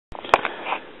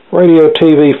Radio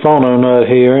TV Phono Nut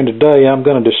here, and today I'm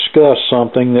going to discuss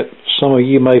something that some of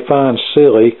you may find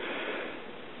silly,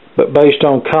 but based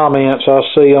on comments I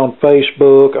see on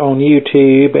Facebook, on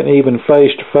YouTube, and even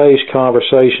face-to-face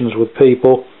conversations with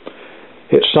people,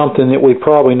 it's something that we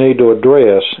probably need to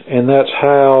address, and that's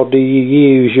how do you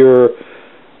use your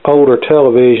older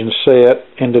television set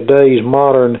in today's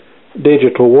modern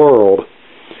digital world.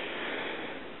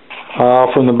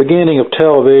 From the beginning of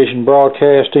television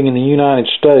broadcasting in the United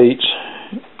States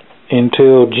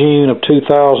until June of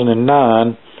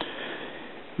 2009,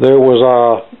 there was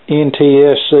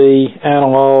NTSC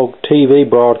analog TV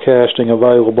broadcasting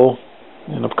available,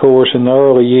 and of course in the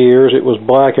early years it was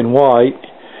black and white,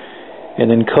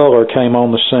 and then color came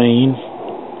on the scene,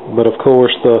 but of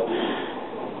course the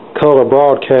color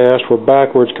broadcasts were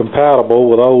backwards compatible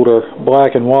with older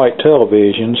black and white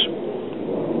televisions.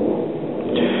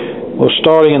 Well,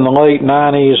 starting in the late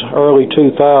 90s, early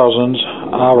 2000s,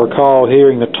 I recall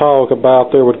hearing the talk about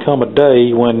there would come a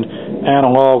day when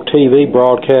analog TV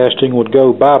broadcasting would go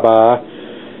bye-bye,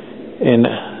 and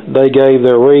they gave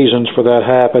their reasons for that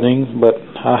happening, but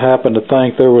I happen to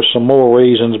think there were some more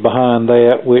reasons behind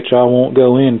that, which I won't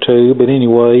go into, but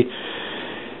anyway,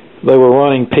 they were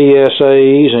running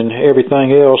PSAs and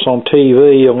everything else on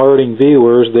TV alerting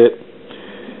viewers that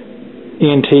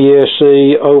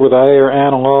NTSC over-the-air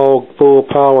analog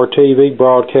full-power TV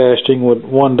broadcasting would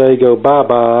one day go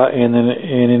bye-bye, and then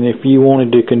if you wanted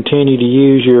to continue to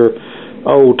use your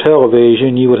old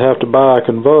television, you would have to buy a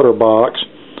converter box,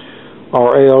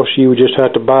 or else you would just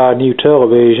have to buy a new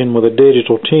television with a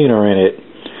digital tuner in it.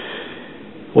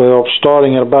 Well,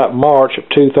 starting at about March of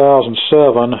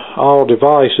 2007, all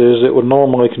devices that would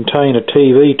normally contain a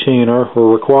TV tuner were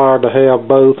required to have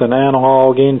both an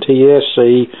analog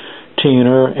NTSC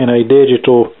tuner and a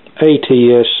digital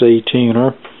ATSC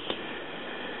tuner.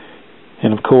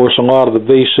 And of course a lot of the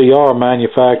VCR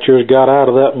manufacturers got out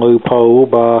of that loophole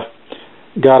by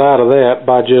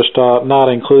just not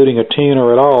including a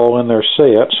tuner at all in their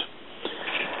sets.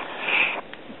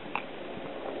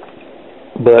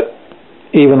 But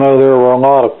even though there were a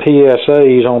lot of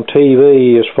PSAs on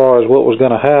TV as far as what was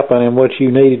going to happen and what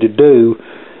you needed to do,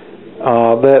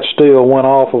 that still went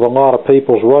off of a lot of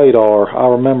people's radar.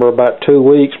 I remember about 2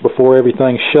 weeks before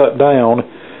everything shut down,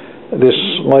 this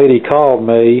lady called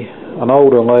me, an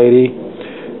older lady,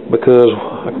 because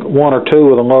one or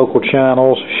two of the local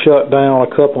channels shut down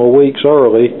a couple of weeks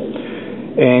early,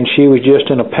 and she was just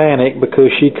in a panic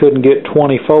because she couldn't get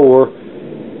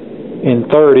 24 and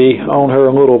 30 on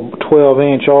her little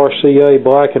 12-inch RCA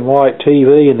black and white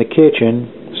TV in the kitchen.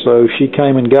 So she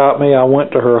came and got me. I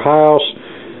went to her house.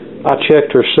 I checked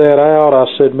her set out. I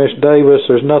said, "Miss Davis,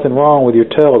 there's nothing wrong with your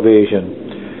television.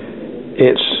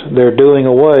 They're doing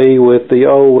away with the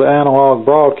old analog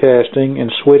broadcasting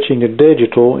and switching to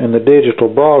digital, and the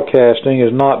digital broadcasting is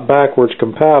not backwards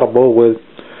compatible with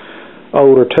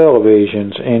older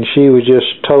televisions." And she was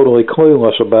just totally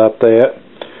clueless about that.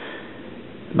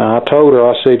 Now I told her,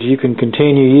 I said, "You can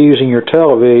continue using your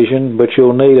television, but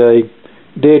you'll need a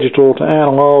digital to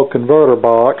analog converter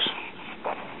box."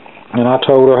 And I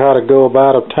told her how to go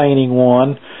about obtaining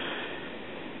one,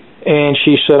 and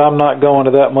she said, "I'm not going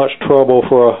to that much trouble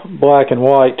for a black and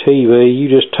white TV. You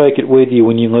just take it with you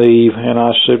when you leave." And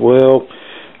I said, "Well,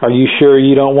 are you sure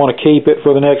you don't want to keep it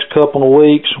for the next couple of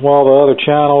weeks while the other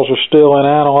channels are still in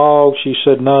analog?" She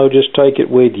said, "No, just take it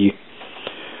with you."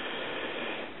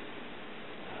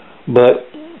 But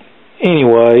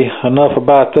anyway, enough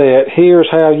about that. Here's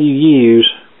how you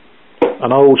use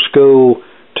an old school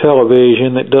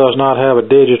television that does not have a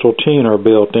digital tuner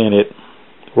built in it,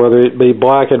 whether it be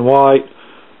black and white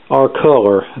or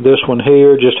color. This one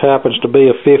here just happens to be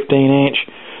a 15-inch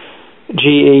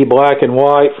GE black and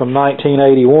white from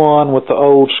 1981 with the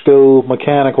old school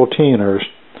mechanical tuners.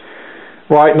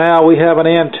 Right now we have an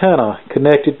antenna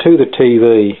connected to the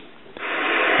TV,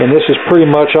 and this is pretty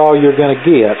much all you're going to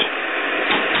get.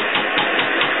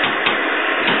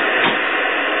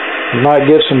 You might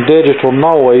get some digital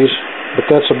noise, but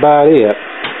that's about it.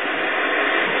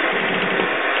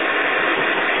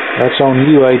 That's on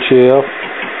UHF.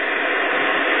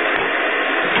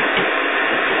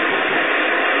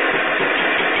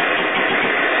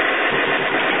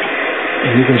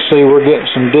 And you can see we're getting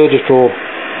some digital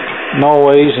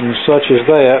noise and such as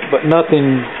that, but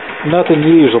nothing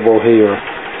usable here.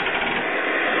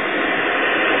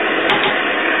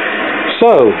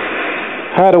 So,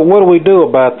 what do we do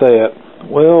about that?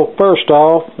 Well, first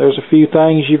off, there's a few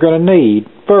things you're going to need.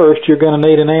 First, you're going to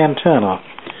need an antenna.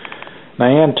 Now,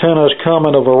 antennas come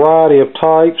in a variety of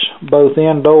types, both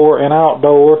indoor and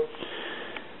outdoor,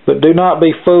 but do not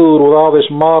be fooled with all this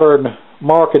modern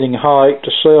marketing hype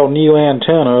to sell new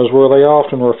antennas, where they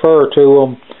often refer to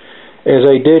them as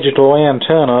a digital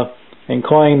antenna and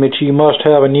claim that you must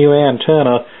have a new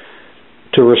antenna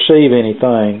to receive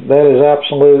anything. That is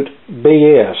absolute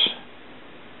BS.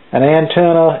 An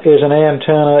antenna is an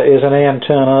antenna is an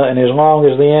antenna, and as long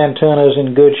as the antenna is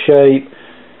in good shape,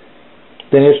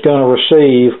 then it's going to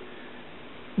receive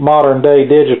modern day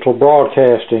digital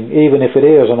broadcasting, even if it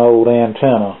is an old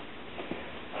antenna.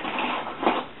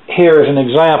 Here is an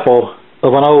example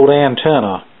of an old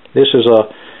antenna. This is a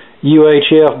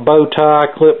UHF bow tie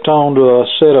clipped onto a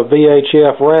set of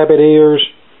VHF rabbit ears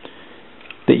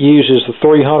that uses the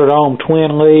 300 ohm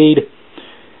twin lead,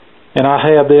 and I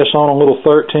have this on a little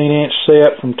 13-inch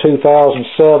set from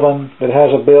 2007 that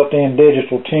has a built-in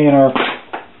digital tuner,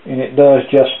 and it does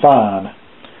just fine.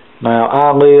 Now,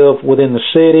 I live within the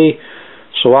city,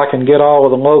 so I can get all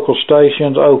of the local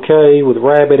stations okay with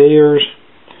rabbit ears.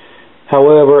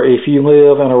 However, if you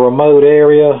live in a remote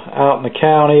area out in the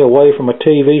county away from a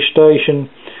TV station,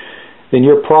 then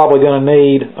you're probably going to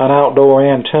need an outdoor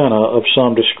antenna of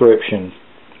some description.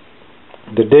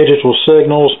 The digital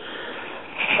signals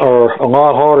are a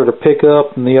lot harder to pick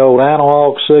up than the old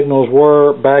analog signals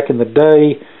were back in the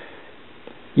day.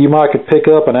 You might could pick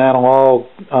up an analog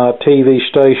TV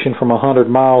station from 100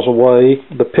 miles away.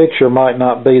 The picture might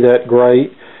not be that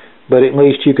great, but at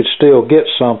least you could still get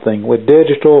something. With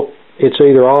digital, it's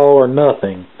either all or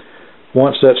nothing.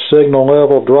 Once that signal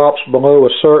level drops below a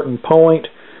certain point,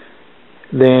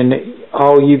 then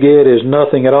all you get is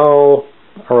nothing at all,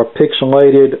 or a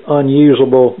pixelated,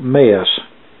 unusable mess.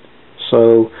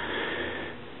 So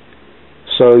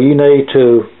you need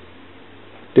to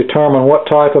determine what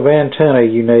type of antenna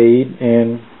you need,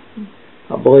 and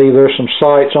I believe there's some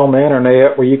sites on the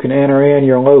internet where you can enter in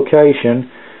your location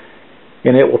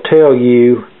and it will tell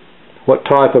you what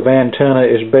type of antenna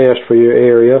is best for your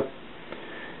area.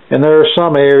 And there are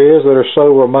some areas that are so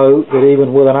remote that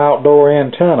even with an outdoor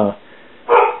antenna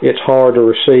it's hard to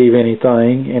receive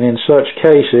anything, and in such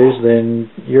cases then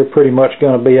you're pretty much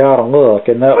going to be out of luck.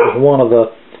 And that was one of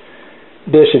the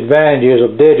disadvantages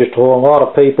of digital. A lot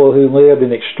of people who lived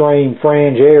in extreme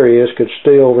fringe areas could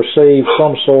still receive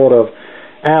some sort of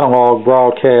analog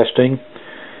broadcasting,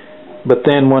 but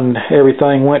then when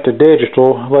everything went to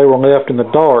digital, they were left in the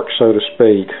dark, so to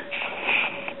speak.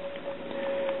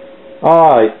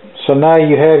 Alright, so now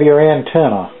you have your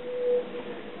antenna.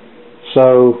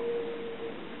 So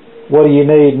what do you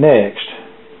need next?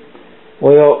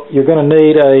 Well, you're going to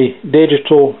need a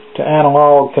digital to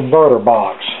analog converter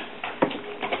box.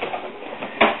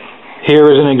 Here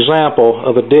is an example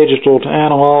of a digital to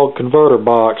analog converter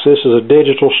box. This is a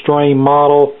digital stream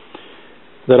model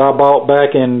that I bought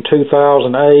back in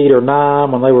 2008 or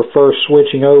 9 when they were first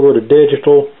switching over to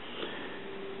digital,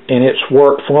 and it's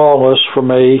worked flawless for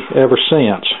me ever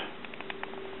since.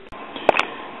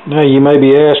 Now you may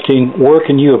be asking, where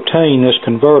can you obtain this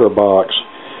converter box?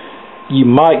 You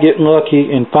might get lucky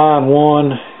and find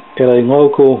one at a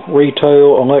local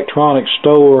retail electronics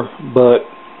store, but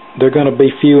they're going to be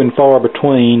few and far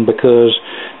between, because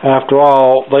after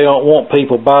all, they don't want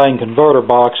people buying converter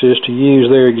boxes to use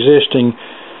their existing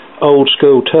old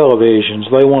school televisions.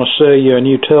 They want to sell you a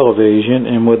new television,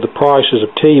 and with the prices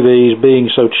of TVs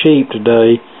being so cheap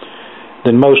today,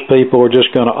 then most people are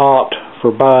just going to opt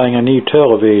for buying a new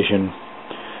television.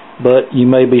 But you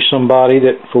may be somebody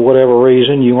that, for whatever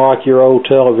reason, you like your old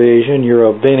television, you're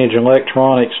a vintage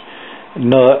electronics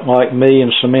nut like me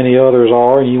and so many others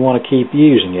are, and you want to keep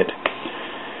using it.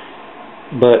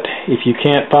 But if you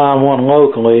can't find one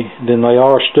locally, then they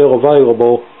are still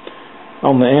available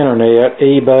on the internet,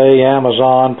 eBay,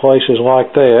 Amazon, places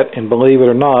like that, and believe it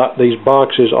or not, these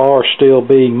boxes are still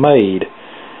being made.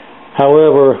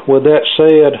 However, with that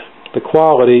said, the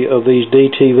quality of these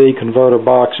DTV converter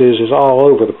boxes is all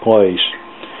over the place.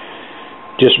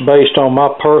 Just based on my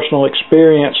personal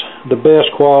experience, the best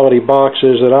quality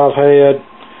boxes that I've had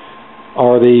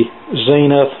are the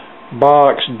Zenith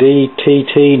box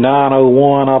DTT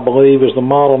 901, I believe is the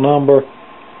model number,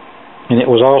 and it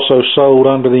was also sold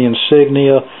under the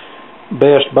Insignia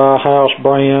Best Buy House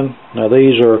brand. Now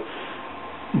these are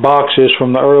boxes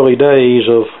from the early days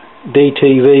of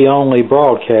DTV only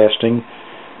broadcasting.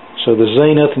 So the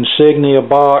Zenith Insignia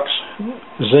box,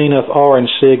 Zenith or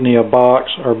Insignia box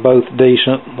are both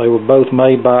decent. They were both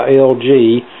made by LG.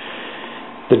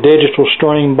 The digital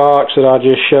stream box that I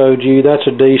just showed you, that's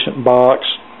a decent box.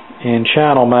 And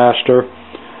Channel Master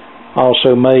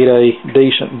also made a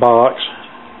decent box.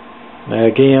 Now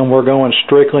again, we're going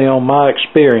strictly on my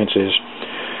experiences.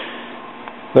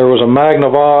 There was a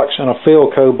Magnavox and a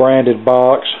Philco branded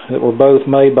box that were both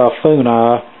made by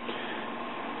Funai.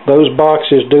 Those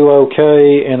boxes do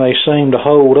okay and they seem to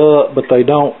hold up, but they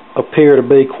don't appear to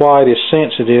be quite as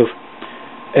sensitive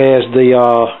as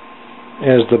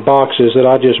the boxes that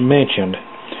I just mentioned.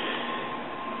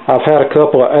 I've had a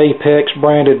couple of Apex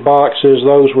branded boxes.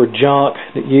 Those were junk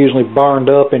that usually burned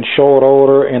up in short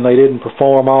order, and they didn't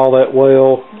perform all that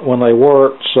well when they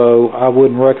worked, so I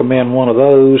wouldn't recommend one of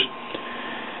those.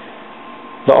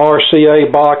 The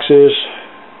RCA boxes,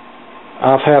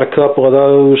 I've had a couple of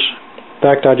those. In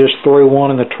fact, I just threw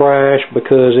one in the trash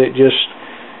because it just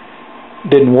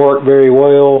didn't work very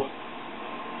well.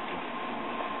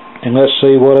 And let's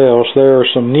see what else. There are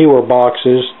some newer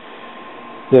boxes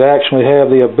that actually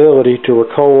have the ability to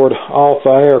record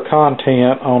off-the-air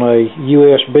content on a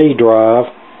USB drive,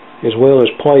 as well as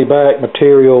playback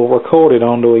material recorded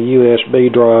onto a USB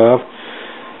drive.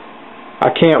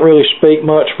 I can't really speak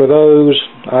much for those.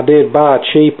 I did buy a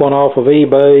cheap one off of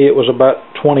eBay. It was about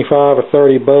 25 or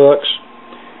 30 bucks.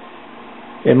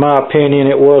 In my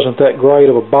opinion, it wasn't that great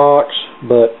of a box,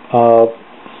 but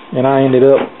and I ended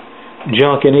up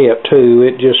junking it too.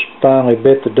 It just finally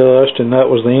bit the dust, and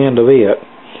that was the end of it.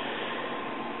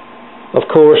 Of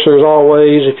course, there's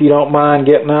always, if you don't mind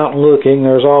getting out and looking,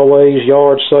 there's always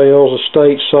yard sales,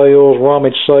 estate sales,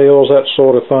 rummage sales, that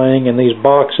sort of thing, and these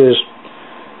boxes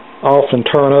often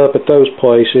turn up at those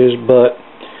places. But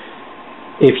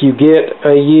if you get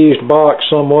a used box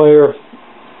somewhere,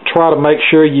 try to make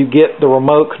sure you get the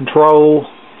remote control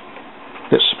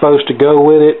that's supposed to go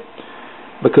with it,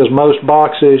 because most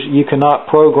boxes you cannot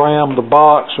program the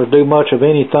box or do much of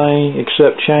anything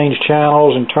except change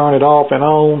channels and turn it off and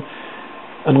on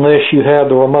unless you have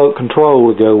the remote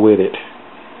control to go with it.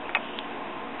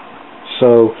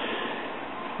 So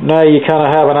now you kind of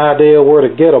have an idea where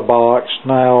to get a box.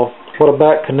 Now, what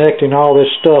about connecting all this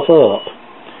stuff up?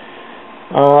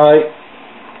 Alright,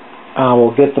 I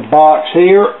will get the box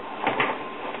here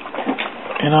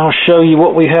and I'll show you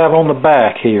what we have on the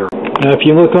back here. Now, if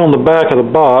you look on the back of the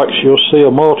box, you'll see a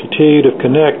multitude of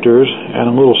connectors and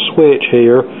a little switch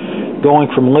here. Going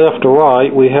from left to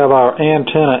right, we have our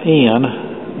antenna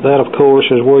in. That, of course,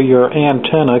 is where your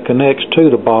antenna connects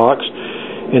to the box.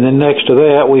 And then next to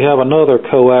that, we have another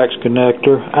coax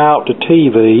connector out to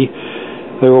TV.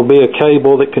 There will be a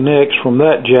cable that connects from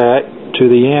that jack to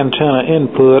the antenna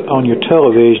input on your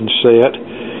television set.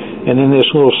 And then this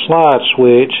little slide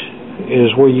switch is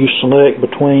where you select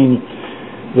between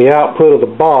the output of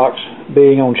the box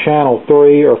being on channel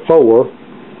 3 or 4.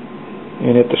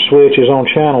 And if the switch is on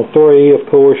channel 3, of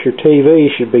course your TV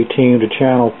should be tuned to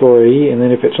channel 3. And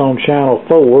then if it's on channel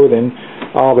 4, then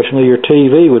obviously your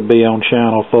TV would be on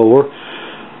channel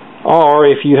 4. Or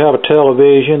if you have a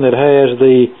television that has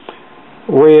the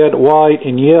red, white,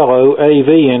 and yellow AV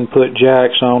input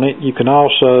jacks on it, you can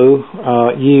also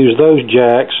use those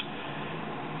jacks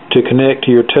to connect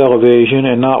to your television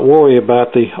and not worry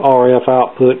about the RF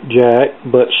output jack.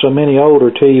 But so many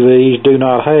older TVs do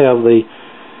not have the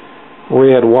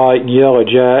red, white, and yellow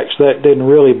jacks. That didn't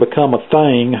really become a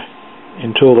thing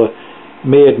until the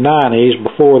mid-90s.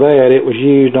 Before that, it was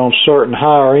used on certain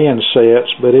higher-end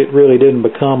sets, but it really didn't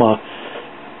become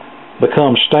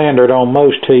standard on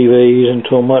most TVs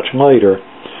until much later.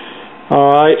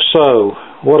 Alright, so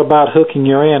what about hooking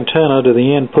your antenna to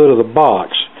the input of the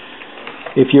box?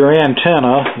 If your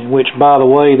antenna, which by the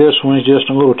way this one is just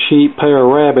a little cheap pair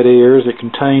of rabbit ears that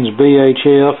contains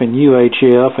VHF and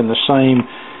UHF in the same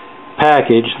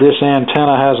package, this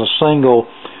antenna has a single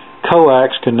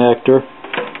coax connector,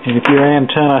 and if your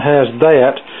antenna has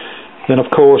that, then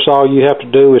of course all you have to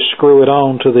do is screw it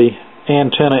on to the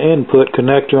antenna input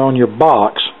connector on your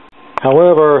box.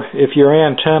 However, if your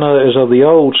antenna is of the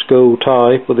old school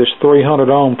type with this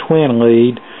 300 ohm twin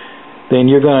lead,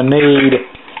 then you're going to need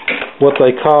what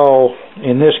they call,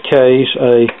 in this case,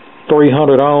 a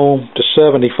 300 ohm to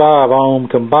 75 ohm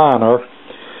combiner.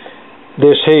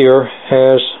 This here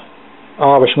has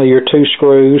obviously your 2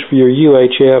 screws for your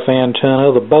UHF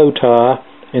antenna, the bow tie,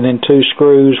 and then 2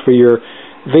 screws for your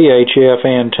VHF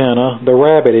antenna, the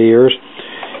rabbit ears.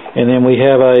 And then we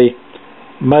have a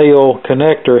male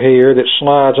connector here that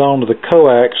slides onto the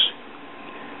coax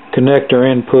connector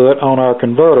input on our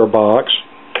converter box.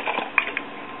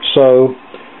 So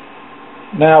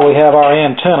now we have our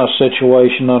antenna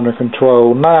situation under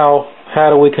control. Now,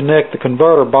 how do we connect the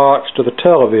converter box to the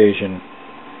television?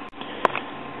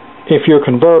 If your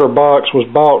converter box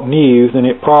was bought new, then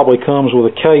it probably comes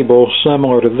with a cable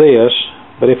similar to this,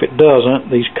 but if it doesn't,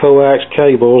 these coax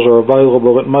cables are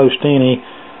available at most any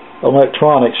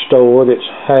electronics store that's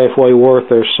halfway worth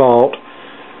their salt.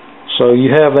 So you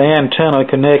have the antenna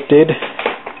connected.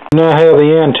 You now have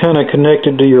the antenna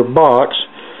connected to your box,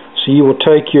 so you will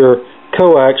take your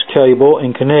coax cable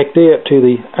and connect it to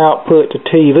the output to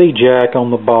TV jack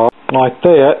on the box like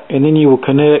that, and then you will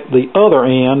connect the other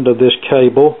end of this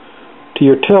cable to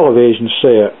your television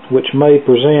set, which may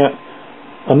present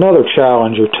another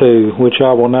challenge or two, which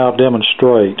I will now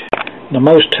demonstrate. Now,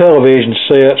 most television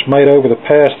sets made over the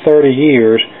past 30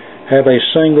 years have a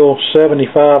single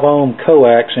 75 ohm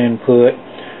coax input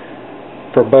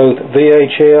for both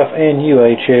VHF and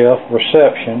UHF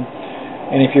reception,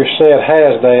 and if your set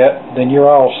has that, then you're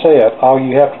all set. All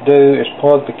you have to do is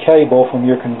plug the cable from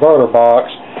your converter box,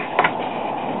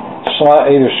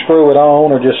 either screw it on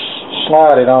or just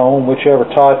slide it on, whichever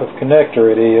type of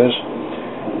connector it is,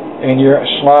 and you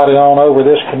slide it on over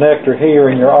this connector here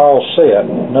and you're all set.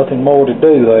 Nothing more to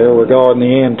do there regarding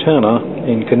the antenna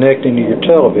and connecting to your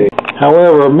television.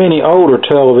 However, many older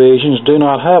televisions do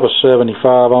not have a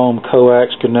 75 ohm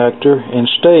coax connector.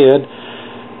 Instead,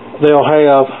 they'll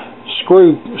have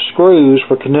screws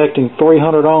for connecting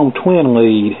 300 ohm twin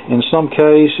lead. In some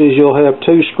cases you'll have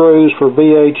 2 screws for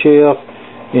VHF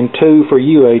and 2 for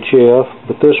UHF,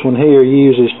 but this one here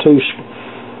uses 2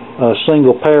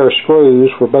 single pair of screws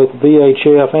for both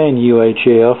VHF and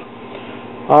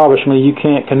UHF. Obviously you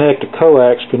can't connect a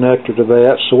coax connector to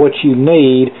that, so what you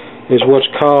need is what's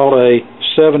called a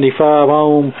 75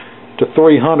 ohm to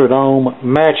 300 ohm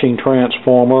matching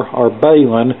transformer, or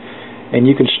Balun, and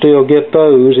you can still get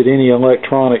those at any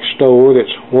electronic store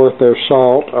that's worth their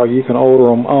salt, or you can order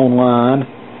them online.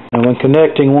 And when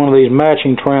connecting one of these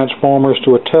matching transformers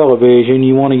to a television,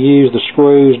 you want to use the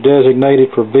screws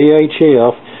designated for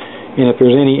VHF, and if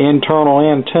there's any internal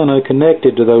antenna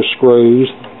connected to those screws,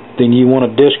 then you want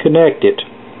to disconnect it.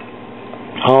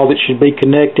 All that should be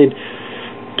connected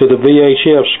to the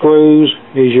VHF screws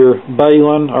is your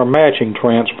Balun or matching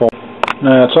transformer.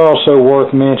 Now, it's also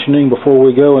worth mentioning before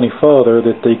we go any further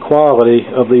that the quality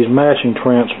of these matching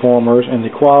transformers and the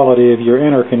quality of your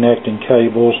interconnecting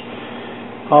cables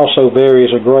also varies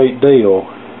a great deal.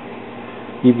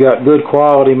 You've got good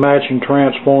quality matching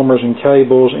transformers and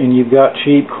cables, and you've got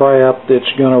cheap crap that's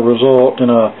going to result in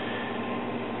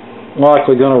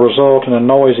likely going to result in a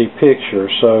noisy picture.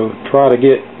 So try to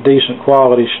get decent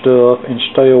quality stuff and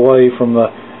stay away from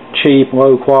the cheap,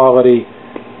 low quality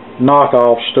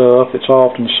knockoff stuff that's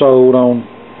often sold on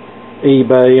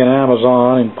eBay and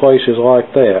Amazon and places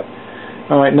like that.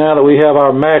 Alright, now that we have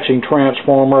our matching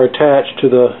transformer attached to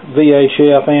the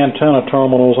VHF antenna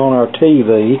terminals on our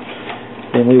TV,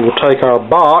 then we will take our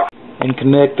box and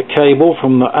connect the cable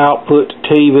from the output to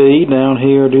TV down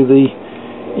here to the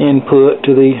input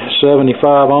to the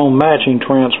 75 ohm matching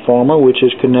transformer, which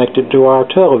is connected to our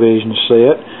television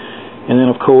set. And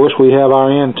then of course we have our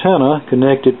antenna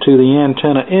connected to the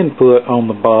antenna input on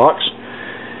the box.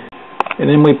 And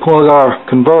then we plug our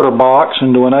converter box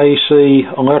into an AC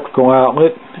electrical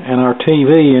outlet and our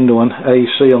TV into an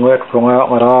AC electrical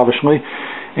outlet, obviously.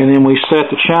 And then we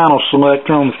set the channel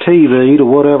selector on the TV to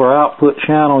whatever output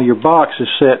channel your box is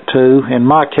set to. In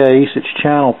my case, it's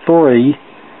channel 3.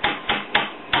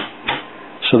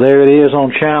 So there it is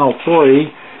on channel 3.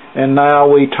 And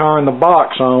now we turn the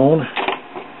box on.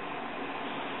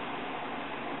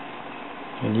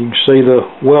 And you can see the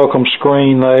welcome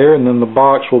screen there, and then the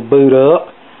box will boot up.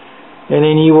 And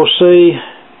then you will see,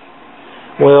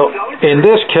 well, in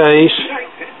this case,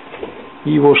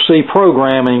 you will see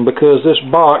programming because this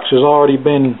box has already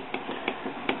been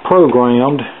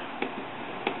programmed.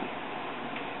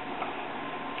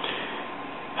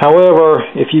 However,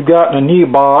 if you've gotten a new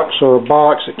box or a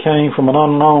box that came from an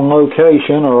unknown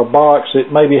location or a box that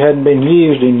maybe hadn't been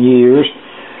used in years,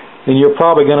 then you're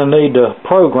probably going to need to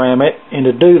program it. And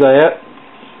to do that,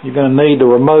 you're going to need the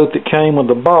remote that came with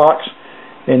the box,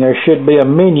 and there should be a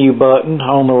menu button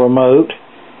on the remote,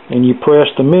 and you press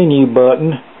the menu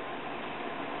button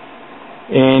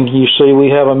and you see we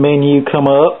have a menu come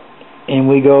up, and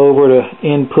we go over to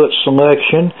input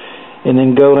selection and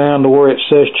then go down to where it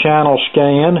says channel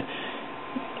scan,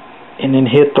 and then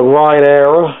hit the right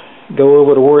arrow, go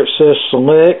over to where it says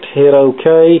select, hit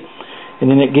OK. And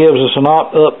then it gives us an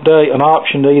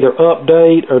option to either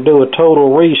update or do a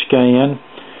total rescan.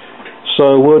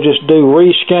 So we'll just do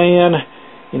rescan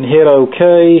and hit OK,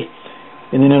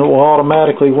 and then it will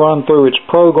automatically run through its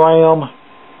program,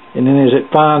 and then as it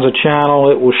finds a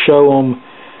channel, it will show them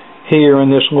here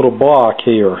in this little block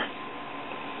here.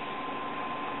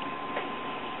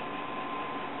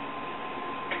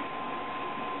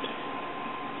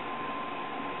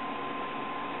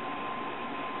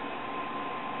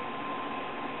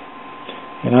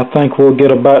 And I think we'll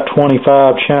get about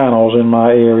 25 channels in my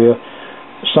area.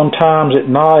 Sometimes at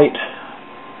night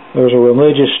there's a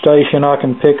religious station I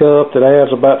can pick up that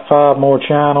adds about 5 more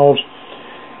channels,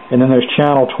 And then there's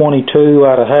channel 22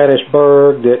 out of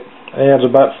Hattiesburg that adds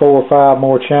about 4 or 5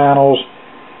 more channels.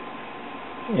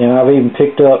 And I've even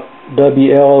picked up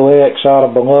WLOX out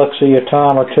of Biloxi a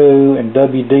time or two, and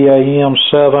WDAM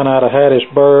 7 out of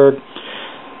Hattiesburg.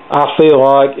 I feel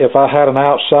like if I had an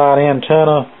outside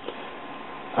antenna,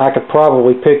 I could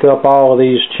probably pick up all of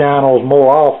these channels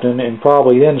more often, and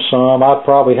probably then some. I'd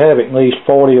probably have at least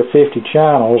 40 or 50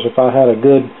 channels if I had a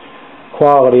good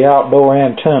quality outdoor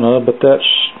antenna, but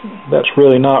that's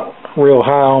really not real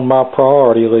high on my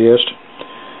priority list.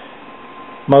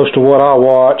 Most of what I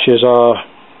watch is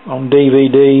on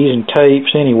DVDs and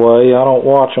tapes anyway. I don't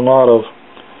watch a lot of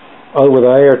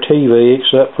over-the-air TV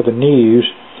except for the news,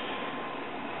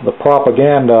 the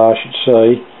propaganda I should say.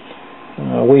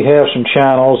 We have some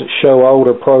channels that show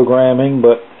older programming,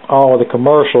 but all of the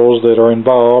commercials that are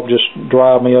involved just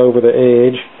drive me over the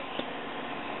edge.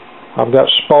 I've got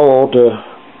spoiled to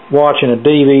watching a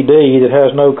DVD that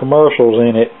has no commercials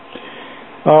in it.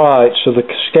 Alright, so the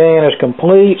scan is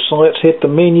complete, so let's hit the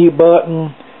menu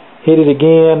button, hit it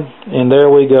again, and there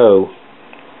we go.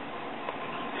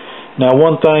 Now,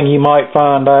 one thing you might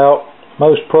find out,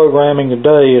 most programming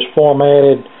today is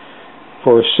formatted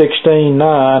for a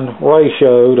 16:9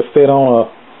 ratio to fit on a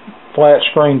flat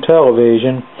screen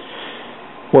television,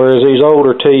 whereas these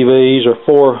older TVs are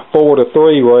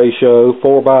 4:3 ratio,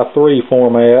 4:3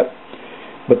 format.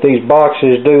 But these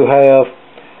boxes do have,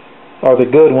 or the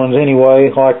good ones anyway,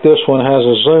 like this one has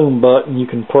a zoom button you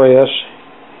can press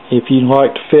if you'd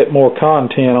like to fit more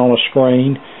content on a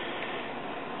screen.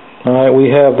 Alright, we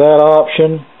have that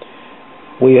option.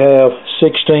 We have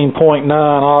 16.9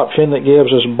 option that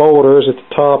gives us borders at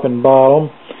the top and bottom.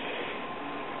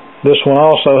 This one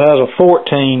also has a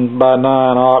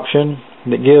 14:9 option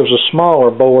that gives us smaller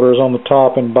borders on the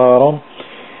top and bottom.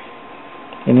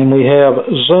 And then we have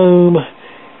zoom,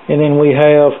 and then we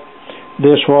have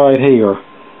this right here.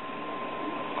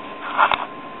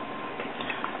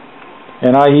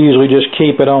 And I usually just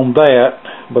keep it on that,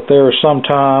 but there are some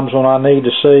times when I need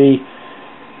to see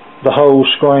the whole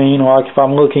screen, like if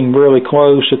I'm looking really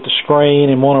close at the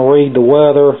screen and want to read the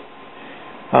weather,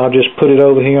 I'll just put it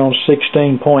over here on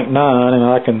 16.9 and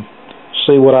I can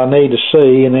see what I need to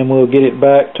see, and then we'll get it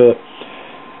back to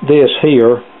this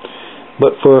here.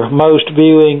 But for most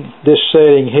viewing, this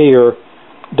setting here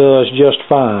does just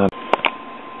fine.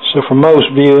 So for most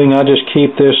viewing, I just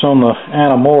keep this on the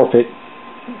anamorphic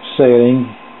setting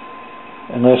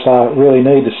unless I really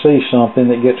need to see something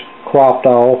that gets cropped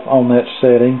off on that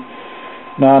setting.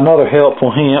 Now, another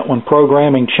helpful hint when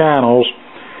programming channels,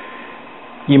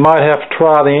 you might have to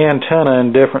try the antenna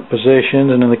in different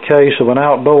positions, and in the case of an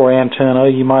outdoor antenna,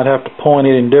 you might have to point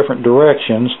it in different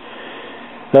directions.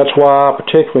 That's why I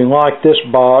particularly like this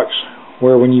box,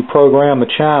 where when you program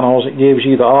the channels, it gives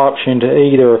you the option to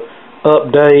either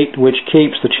update, which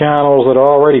keeps the channels that are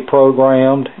already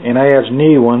programmed and adds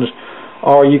new ones,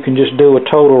 or you can just do a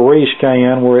total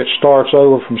rescan where it starts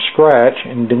over from scratch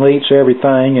and deletes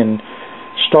everything and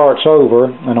starts over,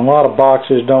 and a lot of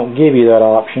boxes don't give you that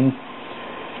option.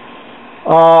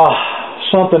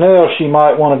 Something else you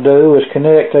might want to do is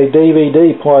connect a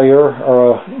DVD player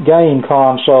or a game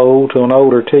console to an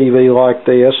older TV like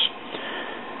this.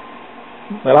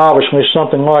 But obviously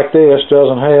something like this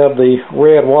doesn't have the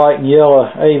red, white, and yellow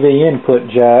AV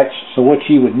input jacks, so what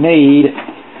you would need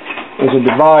is a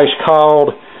device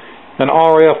called an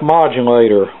RF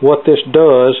modulator. What this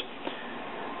does,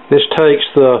 this takes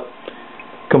the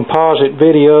composite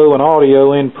video and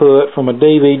audio input from a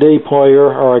DVD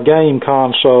player or a game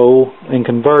console and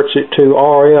converts it to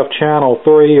RF channel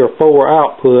 3 or 4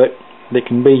 output that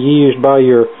can be used by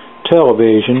your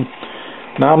television.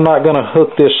 Now, I'm not going to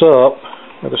hook this up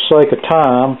for the sake of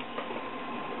time,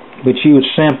 but you would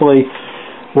simply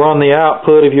run the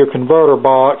output of your converter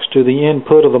box to the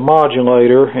input of the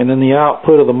modulator, and then the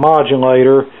output of the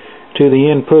modulator to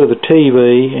the input of the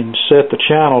TV, and set the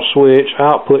channel switch,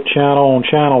 output channel on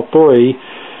channel 3,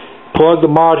 plug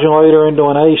the modulator into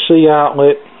an AC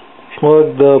outlet,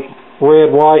 plug the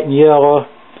red, white, and yellow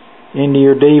into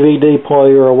your DVD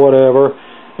player or whatever,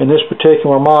 and this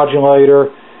particular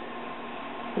modulator,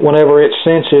 whenever it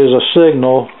senses a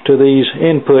signal to these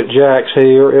input jacks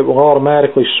here, it will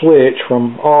automatically switch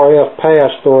from RF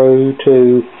pass-through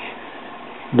to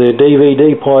the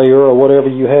DVD player or whatever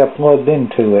you have plugged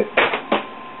into it.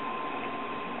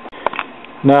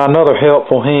 Now, another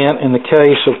helpful hint, in the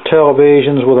case of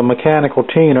televisions with a mechanical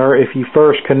tuner, if you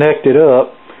first connect it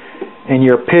up and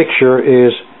your picture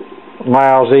is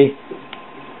lousy,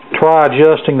 try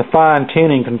adjusting the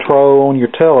fine-tuning control on your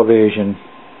television.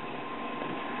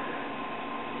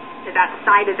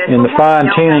 And the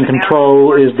fine-tuning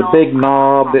control is the big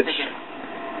knob that's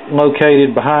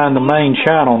located behind the main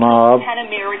channel knob.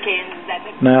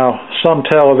 Now, some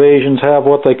televisions have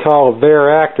what they call a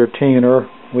Varactor tuner,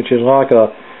 which is like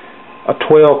a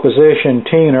 12-position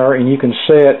tuner, and you can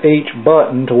set each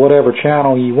button to whatever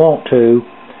channel you want to.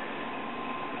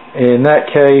 In that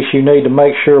case, you need to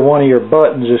make sure one of your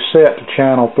buttons is set to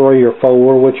channel 3 or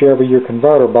 4, whichever your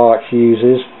converter box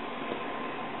uses.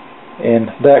 And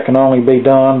that can only be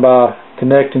done by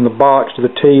connecting the box to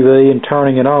the TV and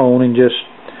turning it on and just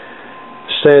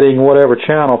setting whatever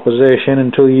channel position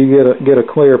until you get a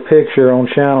clear picture on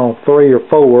channel 3 or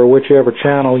 4, whichever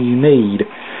channel you need.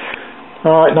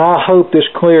 Alright, now I hope this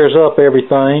clears up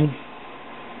everything.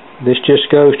 This just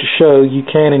goes to show you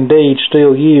can indeed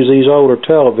still use these older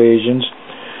televisions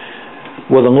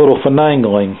with a little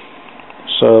finagling.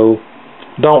 So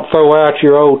don't throw out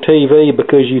your old TV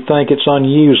because you think it's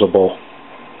unusable.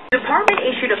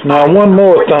 Now, one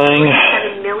more thing.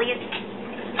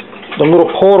 The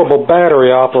little portable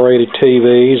battery-operated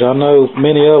TVs, I know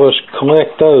many of us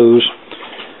collect those.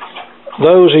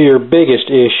 Those are your biggest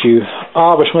issue.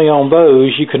 Obviously, on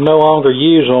those, you can no longer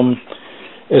use them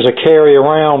as a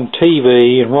carry-around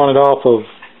TV and run it off of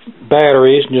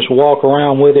batteries and just walk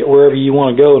around with it wherever you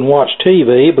want to go and watch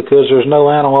TV because there's no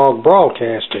analog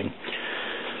broadcasting.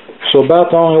 So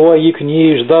about the only way you can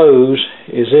use those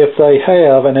is if they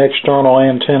have an external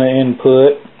antenna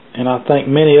input, and I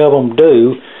think many of them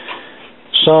do.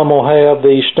 Some will have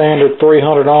the standard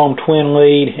 300 ohm twin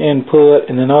lead input,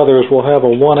 and then others will have a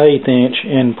 1/8 inch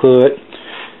input.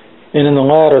 And in the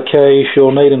latter case,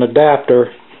 you'll need an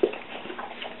adapter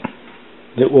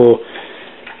that will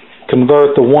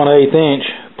convert the 1/8 inch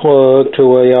plug to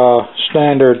a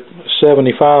standard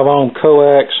 75 ohm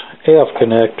coax F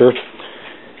connector.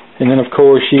 And then, of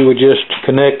course, you would just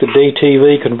connect the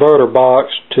DTV converter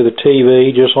box to the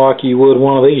TV just like you would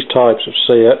one of these types of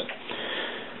sets.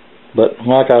 But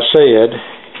like I said,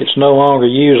 it's no longer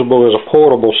usable as a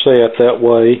portable set that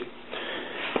way.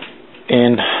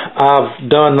 And I've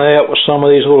done that with some of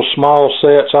these little small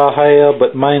sets I have,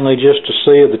 but mainly just to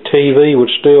see if the TV would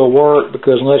still work,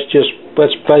 because let's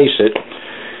face it,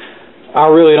 I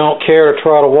really don't care to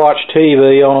try to watch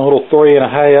TV on a little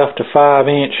 3.5 to 5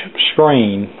 inch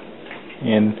screen.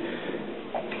 And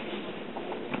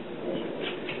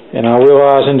I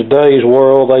realize in today's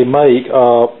world they make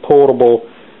portable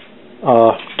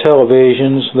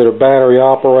televisions that are battery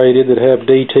operated that have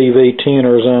DTV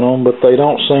tuners in them, but they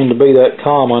don't seem to be that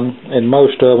common, and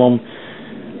most of them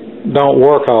don't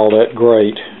work all that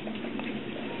great.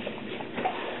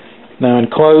 Now, in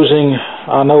closing,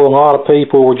 I know a lot of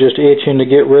people were just itching to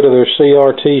get rid of their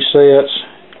CRT sets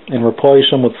and replace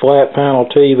them with flat panel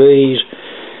TVs,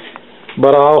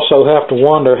 but I also have to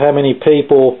wonder how many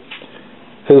people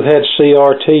who had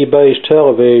CRT based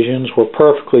televisions were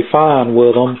perfectly fine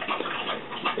with them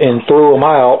and threw them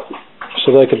out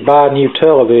so they could buy new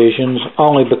televisions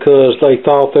only because they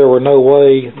thought there was no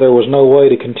way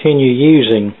to continue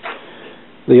using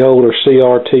the older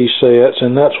CRT sets.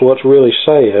 And that's what's really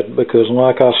sad, because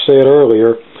like I said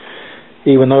earlier,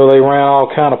 even though they ran all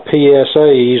kind of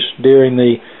PSAs during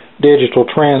the digital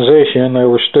transition, there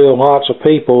were still lots of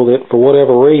people that for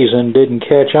whatever reason didn't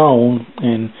catch on.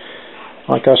 And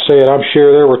like I said, I'm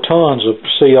sure there were tons of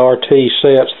CRT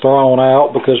sets thrown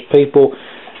out because people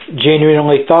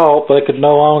genuinely thought they could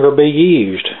no longer be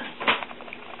used.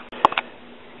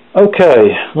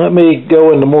 Okay, let me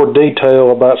go into more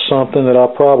detail about something that I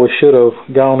probably should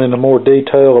have gone into more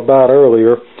detail about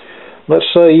earlier. Let's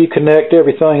say you connect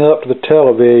everything up to the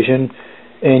television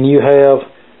and you have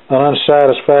an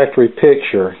unsatisfactory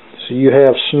picture. So you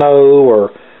have snow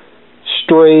or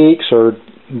streaks or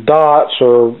dots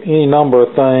or any number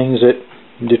of things that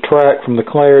detract from the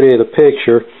clarity of the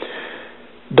picture.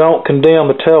 Don't condemn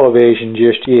the television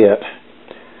just yet.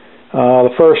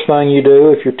 The first thing you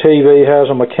do, if your TV has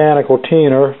a mechanical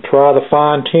tuner, try the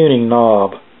fine-tuning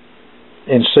knob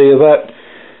and see if that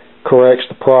corrects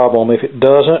the problem. If it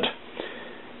doesn't,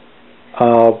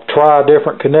 try a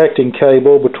different connecting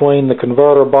cable between the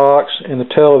converter box and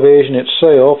the television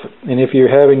itself, and if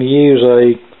you're having to use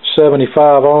a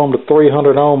 75 ohm to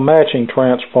 300 ohm matching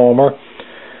transformer,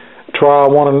 try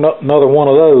another one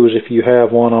of those if you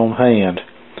have one on hand.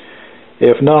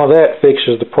 If none of that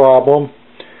fixes the problem,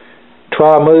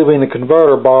 try moving the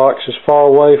converter box as far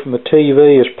away from the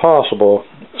TV as possible.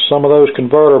 Some of those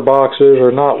converter boxes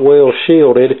are not well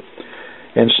shielded,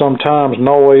 and sometimes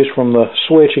noise from the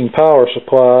switching power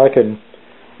supply can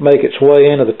make its way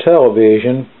into the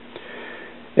television.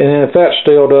 And then if that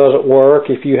still doesn't work,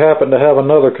 if you happen to have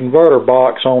another converter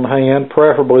box on hand,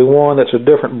 preferably one that's a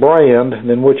different brand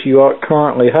than what you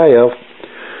currently have,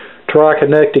 try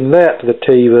connecting that to the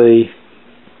TV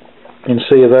and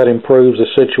see if that improves the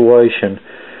situation.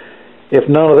 If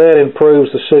none of that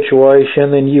improves the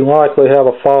situation, then you likely have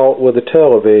a fault with the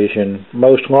television,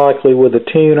 most likely with the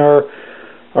tuner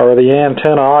or the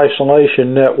antenna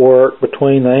isolation network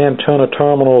between the antenna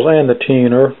terminals and the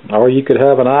tuner, or you could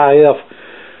have an IF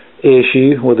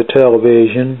issue with the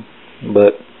television,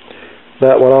 but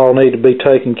that would all need to be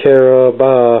taken care of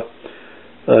by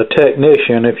a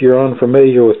technician if you're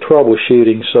unfamiliar with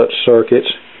troubleshooting such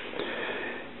circuits.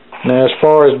 Now, as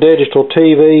far as digital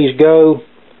TVs go,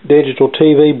 digital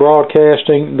TV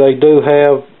broadcasting, it does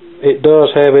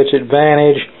have its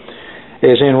advantage,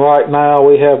 as in right now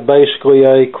we have basically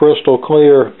a crystal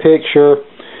clear picture,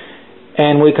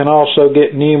 and we can also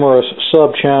get numerous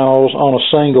sub-channels on a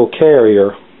single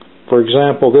carrier. For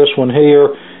example, this one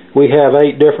here, we have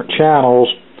 8 different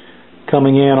channels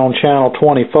coming in on channel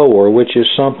 24, which is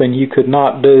something you could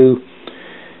not do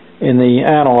in the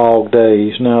analog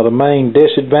days. Now, the main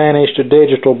disadvantage to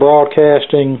digital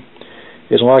broadcasting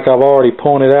is, like I've already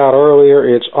pointed out earlier,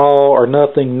 it's all or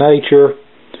nothing nature,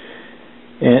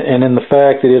 and in the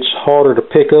fact that it's harder to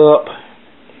pick up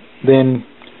than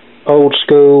old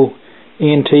school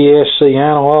NTSC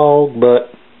analog.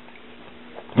 But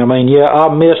I mean, yeah,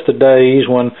 I miss the days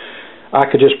when I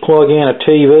could just plug in a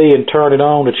TV and turn it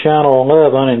on to channel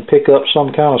 11 and pick up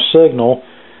some kind of signal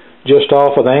just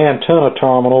off of the antenna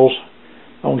terminals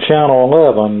on channel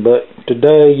 11, but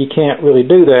today you can't really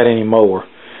do that anymore.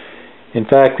 In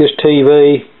fact, this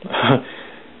TV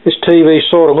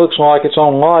sort of looks like it's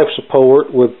on life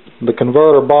support with the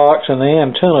converter box and the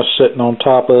antenna sitting on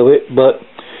top of it, but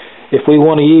if we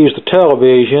want to use the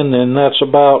television, then that's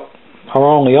about our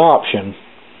only option.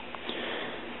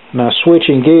 Now,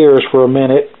 switching gears for a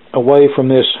minute away from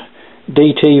this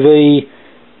DTV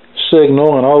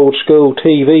signal and old school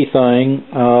TV thing,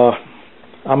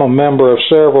 I'm a member of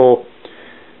several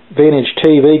vintage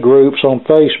TV groups on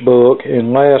Facebook,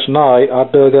 and last night I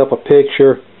dug up a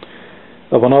picture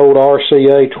of an old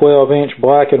RCA 12-inch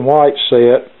black and white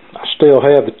set. I still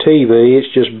have the TV,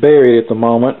 it's just buried at the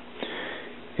moment,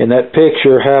 and that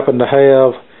picture happened to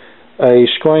have a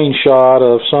screenshot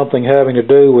of something having to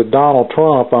do with Donald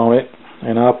Trump on it,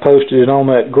 and I posted it on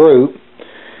that group,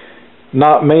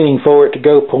 not meaning for it to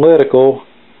go political.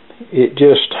 It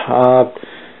just I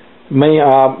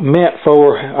meant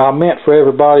for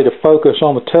everybody to focus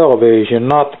on the television,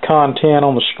 not the content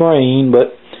on the screen.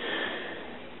 But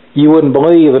you wouldn't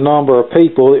believe the number of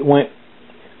people that went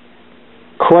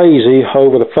crazy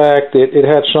over the fact that it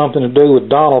had something to do with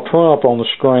Donald Trump on the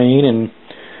screen, and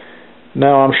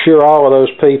now I'm sure all of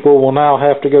those people will now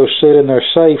have to go sit in their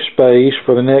safe space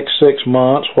for the next 6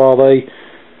 months while they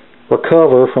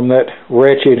recover from that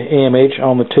wretched image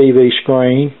on the TV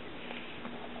screen.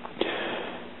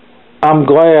 I'm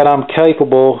glad I'm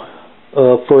capable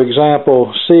of, for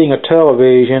example, seeing a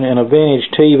television in a vintage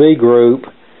TV group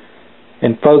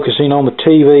and focusing on the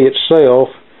TV itself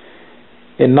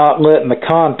and not letting the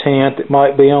content that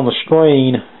might be on the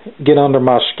screen get under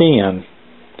my skin.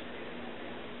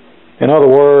 In other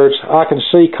words, I can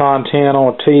see content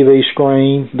on a TV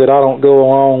screen that I don't go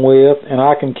along with, and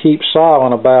I can keep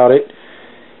silent about it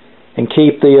and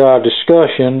keep the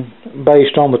discussion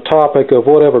based on the topic of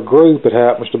whatever group it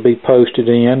happens to be posted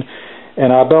in,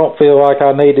 and I don't feel like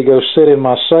I need to go sit in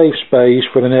my safe space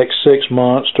for the next 6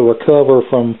 months to recover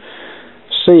from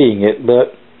seeing it.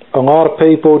 But a lot of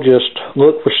people just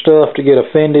look for stuff to get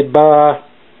offended by,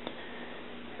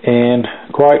 and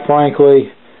quite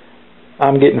frankly,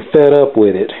 I'm getting fed up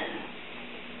with it.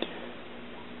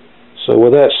 So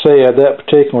with that said, that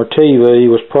particular TV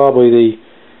was probably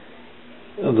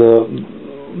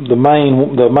the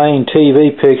main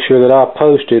TV picture that I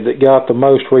posted that got the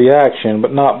most reaction,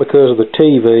 but not because of the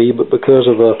TV, but because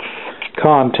of the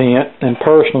content. And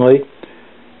personally,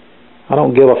 I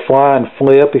don't give a flying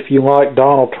flip if you like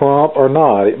Donald Trump or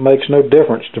not. It makes no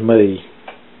difference to me.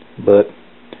 But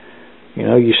you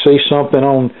know, you see something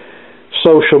on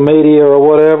social media or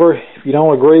whatever, if you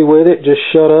don't agree with it, just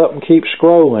shut up and keep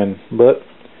scrolling. But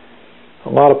a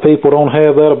lot of people don't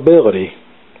have that ability.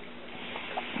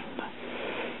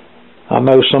 I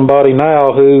know somebody now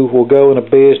who will go in a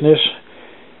business,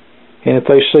 and if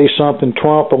they see something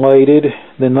Trump related,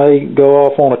 then they go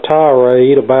off on a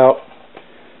tirade about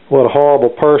what a horrible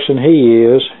person he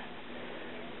is.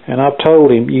 And I've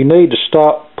told him, you need to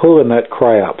stop pulling that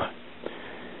crap.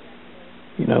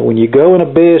 You know, when you go in a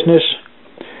business,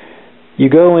 you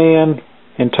go in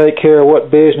and take care of what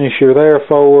business you're there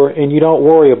for, and you don't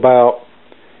worry about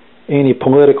any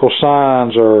political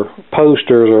signs or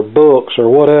posters or books or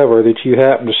whatever that you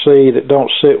happen to see that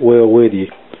don't sit well with you.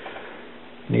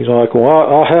 And he's like, well,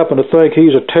 I happen to think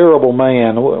he's a terrible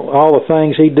man. All the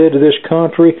things he did to this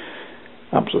country,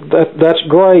 that's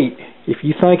great. If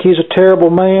you think he's a terrible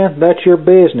man, that's your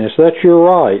business. That's your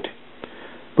right.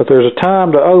 But there's a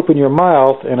time to open your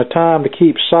mouth and a time to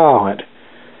keep silent.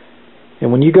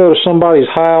 And when you go to somebody's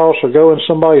house or go in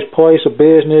somebody's place of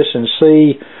business and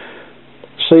see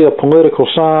a political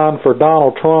sign for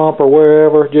Donald Trump or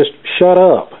wherever, just shut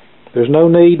up. There's no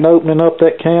need in opening up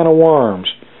that can of worms.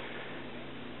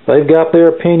 They've got their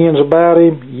opinions about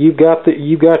him. You've got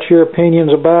your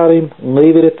opinions about him.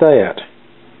 Leave it at that.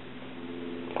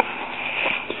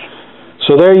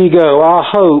 So there you go. I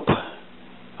hope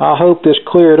this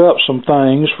cleared up some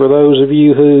things for those of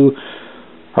you who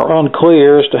are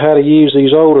unclear as to how to use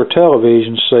these older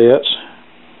television sets.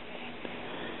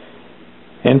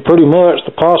 And pretty much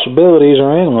the possibilities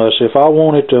are endless. If I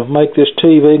wanted to make this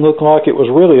TV look like it was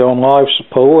really on life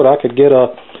support, I could get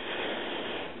an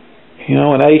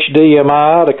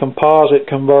HDMI, the composite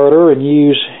converter, and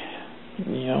use,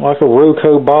 like a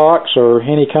Roku box or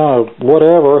any kind of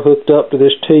whatever hooked up to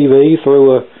this TV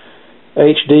through a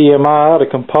HDMI, the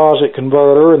composite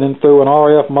converter, and then through an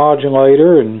RF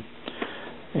modulator, and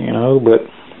but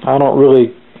I don't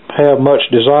really have much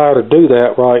desire to do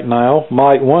that right now.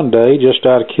 Might one day, just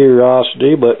out of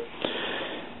curiosity, but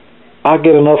I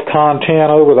get enough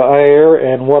content over the air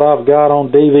and what I've got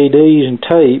on DVDs and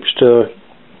tapes to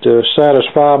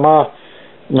satisfy my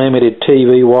limited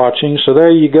TV watching. So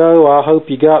there you go. I hope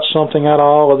you got something out of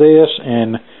all of this,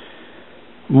 and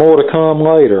more to come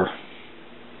later.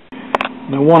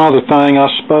 Now, one other thing I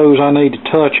suppose I need to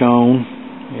touch on.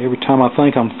 Every time I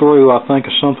think I'm through, I think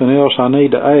of something else I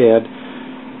need to add.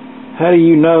 How do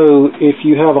you know if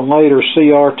you have a later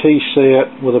CRT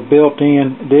set with a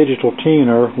built-in digital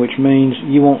tuner, which means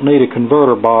you won't need a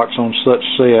converter box on such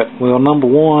set? Well, number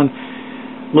one,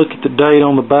 look at the date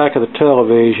on the back of the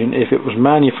television. If it was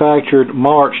manufactured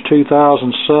March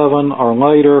 2007 or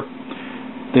later,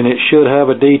 then it should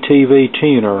have a DTV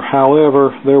tuner.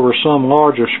 However, there were some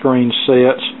larger screen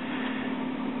sets,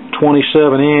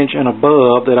 27-inch and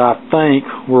above, that I think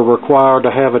were required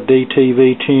to have a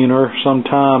DTV tuner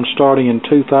sometime starting in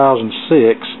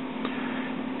 2006.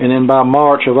 And then by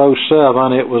March of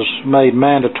 2007, it was made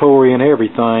mandatory in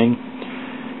everything.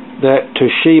 That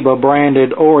Toshiba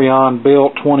branded Orion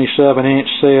built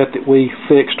 27-inch set that we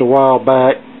fixed a while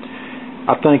back,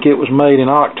 I think it was made in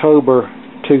October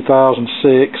 2006,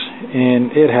 and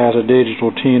it has a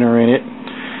digital tuner in it.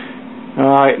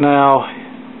 Alright, now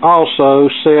also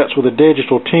sets with a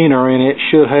digital tuner in it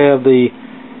should have the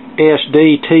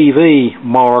SD-TV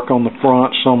mark on the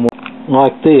front somewhere,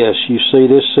 like this. You see,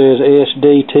 this says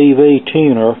SD-TV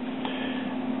tuner.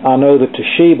 I know the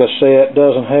Toshiba set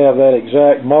doesn't have that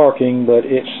exact marking, but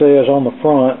it says on the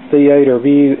front Theater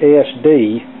View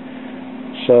SD,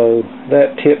 so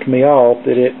that tipped me off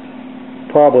that it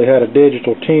probably had a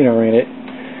digital tuner in it.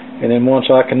 And then once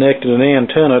I connected an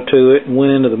antenna to it and went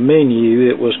into the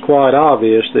menu, it was quite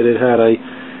obvious that it had a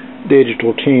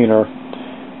digital tuner.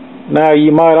 Now, you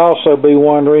might also be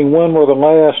wondering, when were the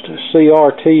last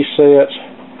CRT sets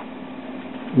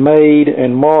made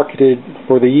and marketed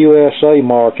for the USA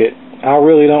market? I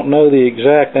really don't know the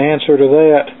exact answer to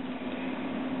that,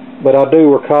 but I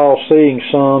do recall seeing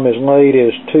some as late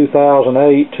as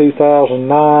 2008,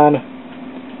 2009,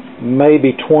 maybe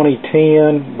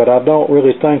 2010, but I don't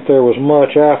really think there was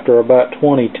much after about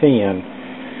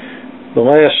 2010. The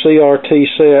last CRT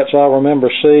sets I remember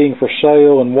seeing for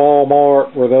sale in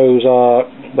Walmart were those,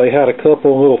 they had a couple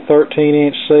of little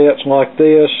 13-inch sets like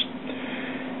this,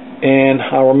 and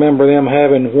I remember them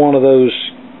having one of those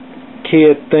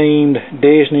kid-themed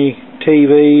Disney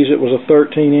TVs. It was a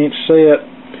 13-inch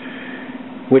set,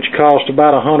 which cost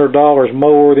about $100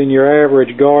 more than your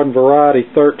average garden variety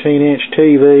 13-inch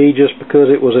TV, just because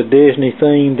it was a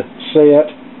Disney-themed set.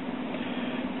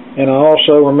 And I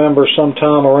also remember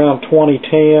sometime around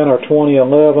 2010 or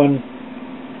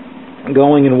 2011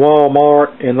 going in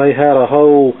Walmart, and they had a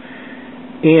whole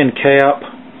end cap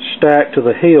stacked to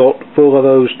the hilt full of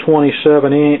those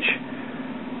 27-inch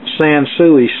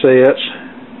Sansui sets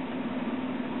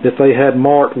that they had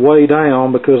marked way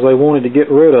down because they wanted to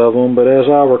get rid of them. But as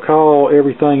I recall,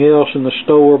 everything else in the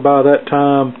store by that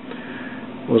time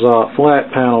was a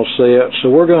flat panel set. So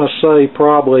we're going to say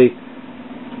probably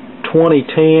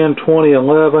 2010,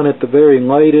 2011 at the very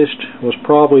latest was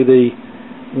probably the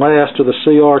last of the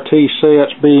CRT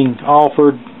sets being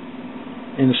offered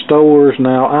in stores.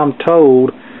 Now, I'm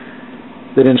told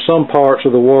that in some parts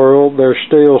of the world there's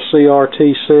still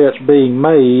CRT sets being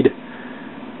made,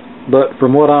 but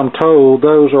from what I'm told,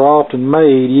 those are often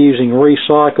made using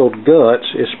recycled guts,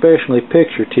 especially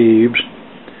picture tubes.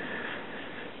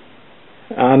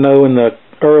 I know in the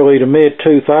early to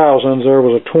mid-2000s there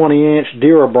was a 20-inch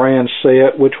Deere brand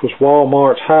set, which was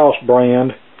Walmart's house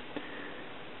brand.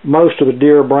 Most of the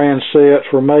Deere brand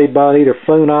sets were made by either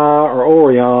Funai or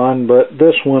Orion, but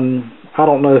this one, I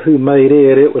don't know who made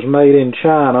it. It was made in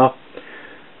China.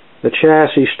 The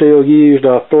chassis still used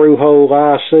through-hole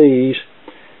ICs,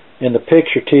 and the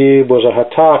picture tube was a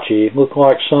Hitachi. It looked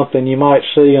like something you might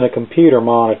see in a computer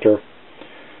monitor.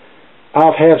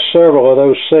 I've had several of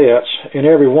those sets, and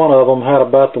every one of them had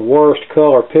about the worst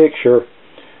color picture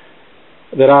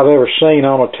that I've ever seen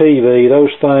on a TV.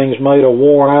 Those things made a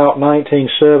worn-out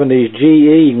 1970s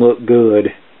GE look good.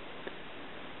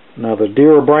 Now, the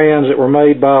Deere brands that were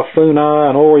made by Funai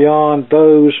and Orion,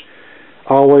 those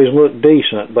always look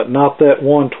decent, but not that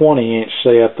 120-inch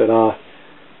set that I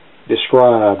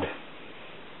described.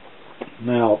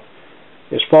 Now,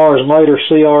 as far as later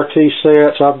CRT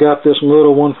sets, I've got this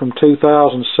little one from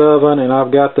 2007, and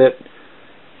I've got that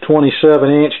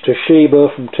 27-inch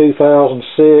Toshiba from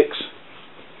 2006.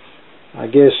 I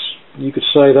guess you could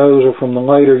say those are from the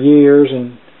later years,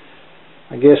 and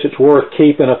I guess it's worth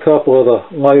keeping a couple of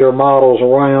the later models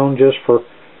around just for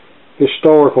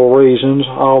historical reasons,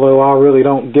 although I really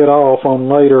don't get off on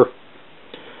later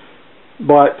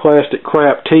black plastic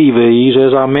crap TVs.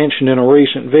 As I mentioned in a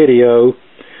recent video,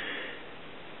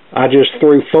 I just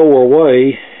threw 4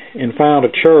 away and found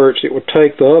a church that would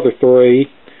take the other 3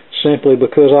 simply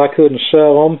because I couldn't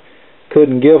sell them,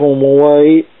 couldn't give them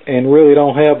away, and really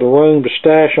don't have the room to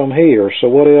stash them here. So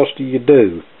what else do you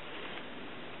do?